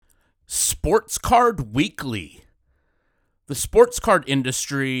Sports Card Weekly. The sports card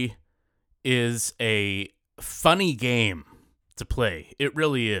industry is a funny game to play. It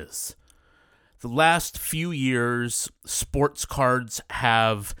really is. The last few years, sports cards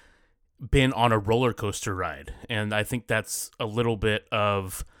have been on a roller coaster ride, and I think that's a little bit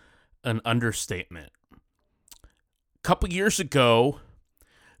of an understatement. A couple years ago,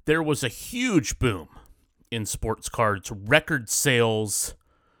 there was a huge boom in sports cards, record sales,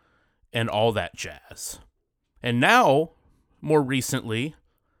 and all that jazz. And now, more recently,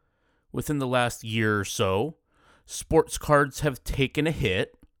 within the last year or so, sports cards have taken a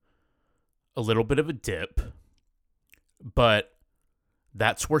hit, a little bit of a dip, but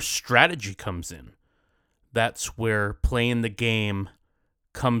that's where strategy comes in. That's where playing the game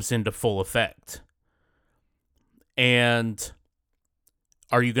comes into full effect. And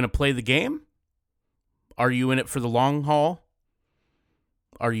are you going to play the game? Are you in it for the long haul?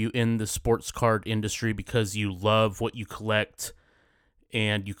 Are you in the sports card industry because you love what you collect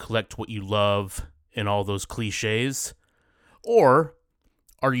and you collect what you love and all those cliches? Or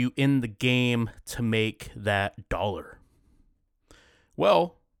are you in the game to make that dollar?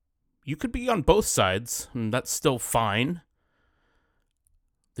 Well, you could be on both sides, and that's still fine.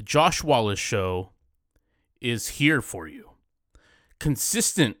 The Josh Wallace Show is here for you.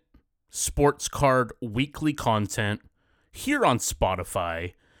 Consistent sports card weekly content here on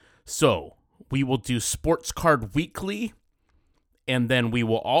Spotify. So we will do Sports Card Weekly, and then we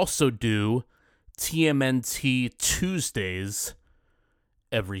will also do TMNT Tuesdays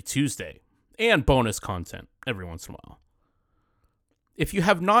every Tuesday, and bonus content every once in a while. If you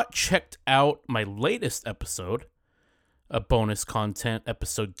have not checked out my latest episode, a bonus content,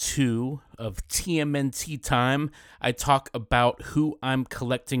 episode 2 of TMNT Time, I talk about who I'm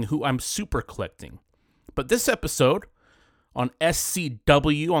collecting, who I'm super collecting. But this episode on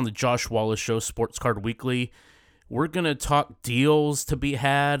SCW, on the Josh Wallace Show, Sports Card Weekly, we're going to talk deals to be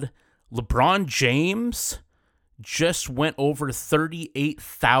had. LeBron James just went over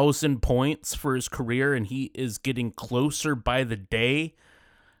 38,000 points for his career, and he is getting closer by the day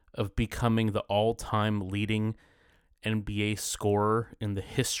of becoming the all-time leading NBA scorer in the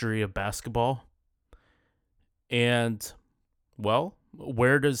history of basketball. And, well,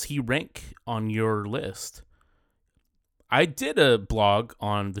 where does he rank on your list? I did a blog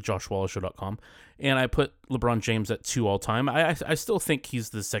on thejoshwallaceshow.com, and I put LeBron James at 2 all-time. I still think he's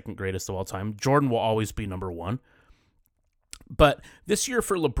the second greatest of all time. Jordan will always be number 1. But this year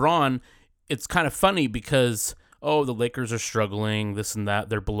for LeBron, it's kind of funny because, the Lakers are struggling, this and that.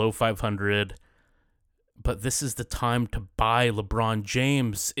 They're below 500. But this is the time to buy LeBron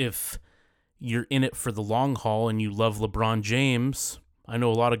James if you're in it for the long haul and you love LeBron James. I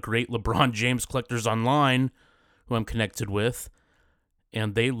know a lot of great LeBron James collectors online who I'm connected with,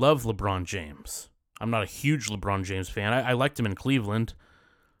 and they love LeBron James. I'm not a huge LeBron James fan. I liked him in Cleveland.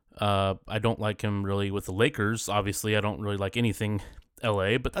 I don't like him really with the Lakers. Obviously, I don't really like anything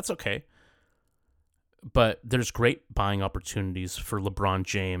LA, but that's okay. But there's great buying opportunities for LeBron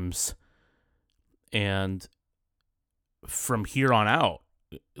James. And from here on out,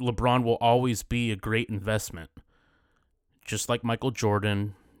 LeBron will always be a great investment. Just like Michael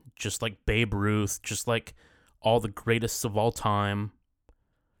Jordan, just like Babe Ruth, just like all the greatest of all time.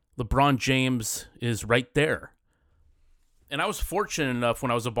 LeBron James is right there. And I was fortunate enough when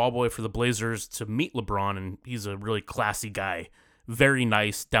I was a ball boy for the Blazers to meet LeBron, and he's a really classy guy. Very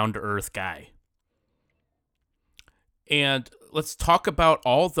nice, down-to-earth guy. And let's talk about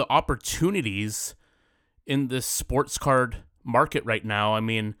all the opportunities in this sports card market right now. I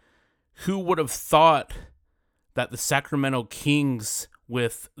mean, who would have thought that the Sacramento Kings,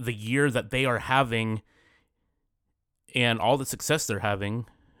 with the year that they are having and all the success they're having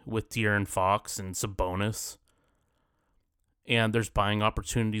with De'Aaron Fox and Sabonis, and there's buying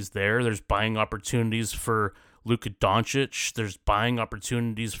opportunities there. There's buying opportunities for Luka Doncic. There's buying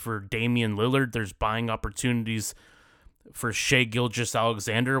opportunities for Damian Lillard. There's buying opportunities for Shai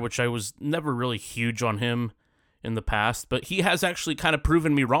Gilgeous-Alexander, which I was never really huge on him in the past, but he has actually kind of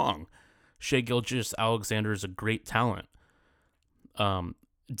proven me wrong. Shai Gilgeous-Alexander is a great talent.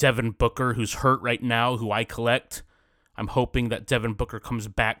 Devin Booker, who's hurt right now, who I collect. I'm hoping that Devin Booker comes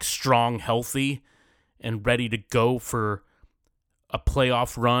back strong, healthy, and ready to go for a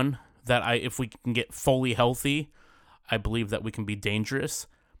playoff run. If we can get fully healthy, I believe that we can be dangerous.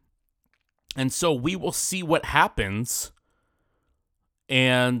 And so we will see what happens,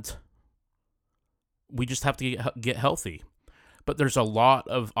 and we just have to get healthy. But there's a lot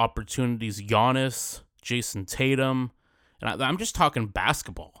of opportunities. Giannis, Jason Tatum, and I'm just talking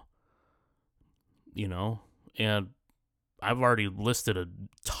basketball, and I've already listed a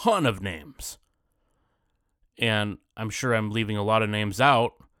ton of names. And I'm sure I'm leaving a lot of names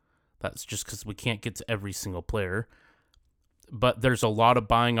out. That's just because we can't get to every single player. But there's a lot of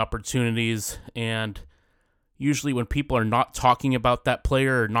buying opportunities, and usually when people are not talking about that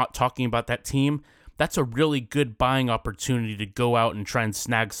player or not talking about that team, that's a really good buying opportunity to go out and try and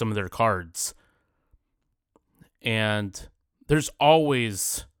snag some of their cards. And there's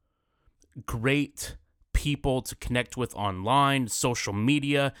always great people to connect with online, social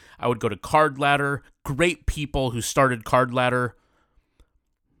media. I would go to Card Ladder. Great people who started Card Ladder.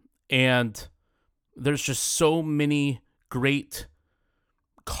 And there's just so many great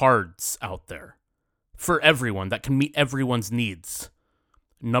cards out there for everyone that can meet everyone's needs.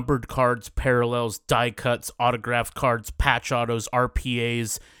 Numbered cards, parallels, die cuts, autographed cards, patch autos,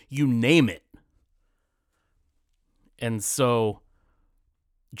 RPAs, you name it. And so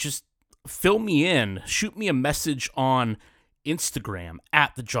just fill me in. Shoot me a message on Instagram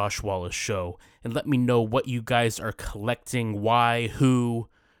at The Josh Wallace Show and let me know what you guys are collecting, why, who,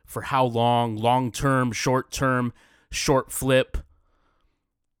 for how long, long-term, short-term, short flip.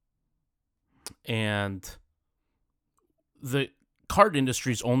 And the card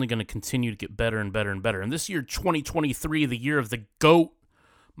industry is only going to continue to get better and better and better. And this year, 2023, the year of the GOAT,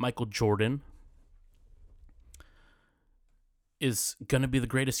 Michael Jordan, is going to be the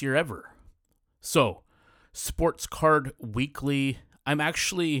greatest year ever. So, Sports Card Weekly, I'm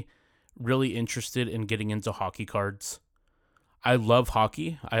actually really interested in getting into hockey cards. I love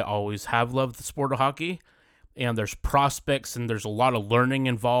hockey. I always have loved the sport of hockey. And there's prospects and there's a lot of learning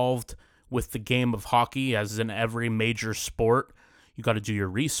involved with the game of hockey, as in every major sport. You got to do your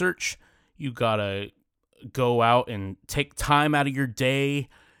research. You got to go out and take time out of your day.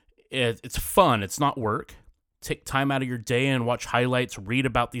 It's fun. It's not work. Take time out of your day and watch highlights, read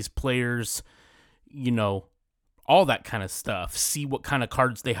about these players, all that kind of stuff. See what kind of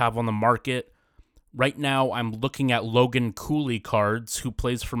cards they have on the market. Right now, I'm looking at Logan Cooley cards, who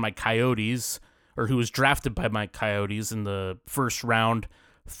plays for my Coyotes, or who was drafted by my Coyotes in the first round,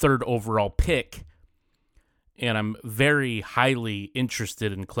 3rd overall pick. And I'm very highly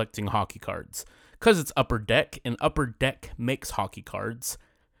interested in collecting hockey cards because it's Upper Deck, and Upper Deck makes hockey cards.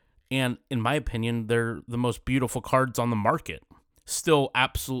 And in my opinion, they're the most beautiful cards on the market. Still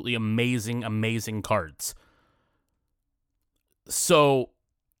absolutely amazing, amazing cards. So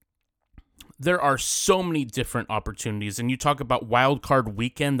there are so many different opportunities. And you talk about Wild Card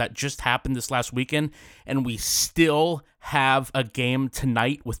Weekend that just happened this last weekend, and we still have a game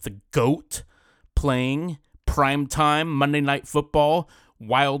tonight with the GOAT playing primetime Monday Night Football,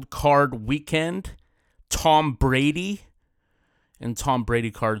 Wild Card Weekend, Tom Brady. And Tom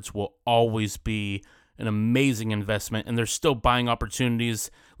Brady cards will always be an amazing investment, and there's still buying opportunities.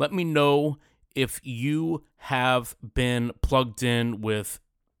 Let me know if you have been plugged in with,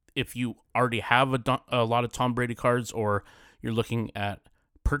 if you already have a lot of Tom Brady cards, or you're looking at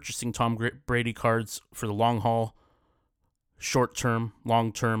purchasing Tom Brady cards for the long haul, short term,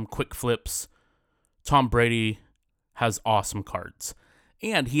 long term, quick flips. Tom Brady has awesome cards,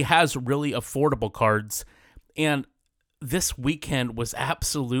 and he has really affordable cards. And this weekend was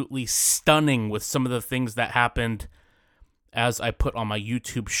absolutely stunning with some of the things that happened, as I put on my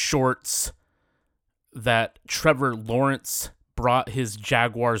YouTube shorts, that Trevor Lawrence brought his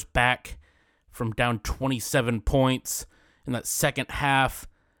Jaguars back from down 27 points in that second half.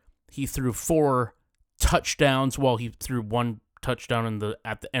 He threw 4 touchdowns. Well, he threw 1 touchdown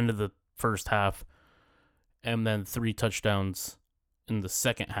at the end of the first half, and then 3 touchdowns in the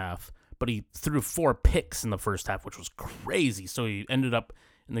second half. But he threw 4 picks in the first half, which was crazy. So he ended up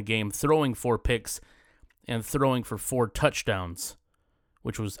in the game throwing 4 picks and throwing for 4 touchdowns,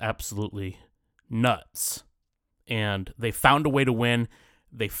 which was absolutely nuts. And they found a way to win.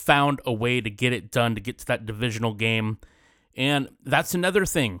 They found a way to get it done, to get to that divisional game. And that's another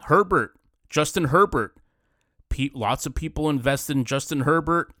thing. Justin Herbert. Lots of people invested in Justin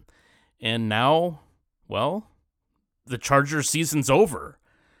Herbert. And now, well, the Chargers season's over.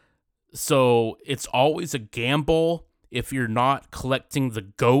 So it's always a gamble if you're not collecting the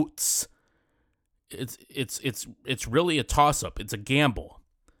GOATs. It's really a toss-up. It's a gamble.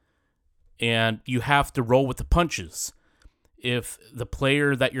 And you have to roll with the punches. If the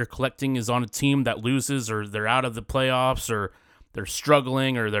player that you're collecting is on a team that loses, or they're out of the playoffs, or they're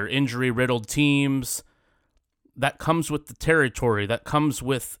struggling, or they're injury-riddled teams, that comes with the territory. That comes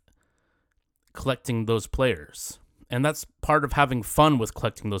with collecting those players. And that's part of having fun with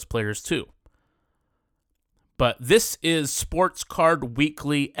collecting those players too. But this is Sports Card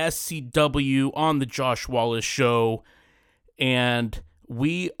Weekly, SCW, on the Josh Wallace Show. And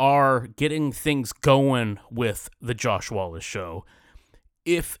we are getting things going with the Josh Wallace Show.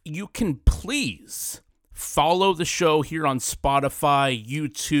 If you can please follow the show here on Spotify,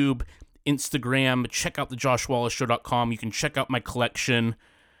 YouTube, Instagram, check out the joshwallaceshow.com. You can check out my collection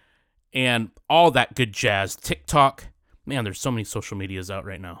and all that good jazz. TikTok. Man, there's so many social medias out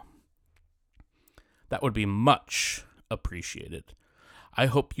right now. That would be much appreciated. I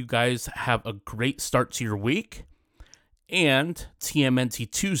hope you guys have a great start to your week. And TMNT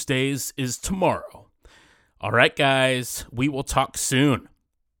Tuesdays is tomorrow. All right, guys, we will talk soon.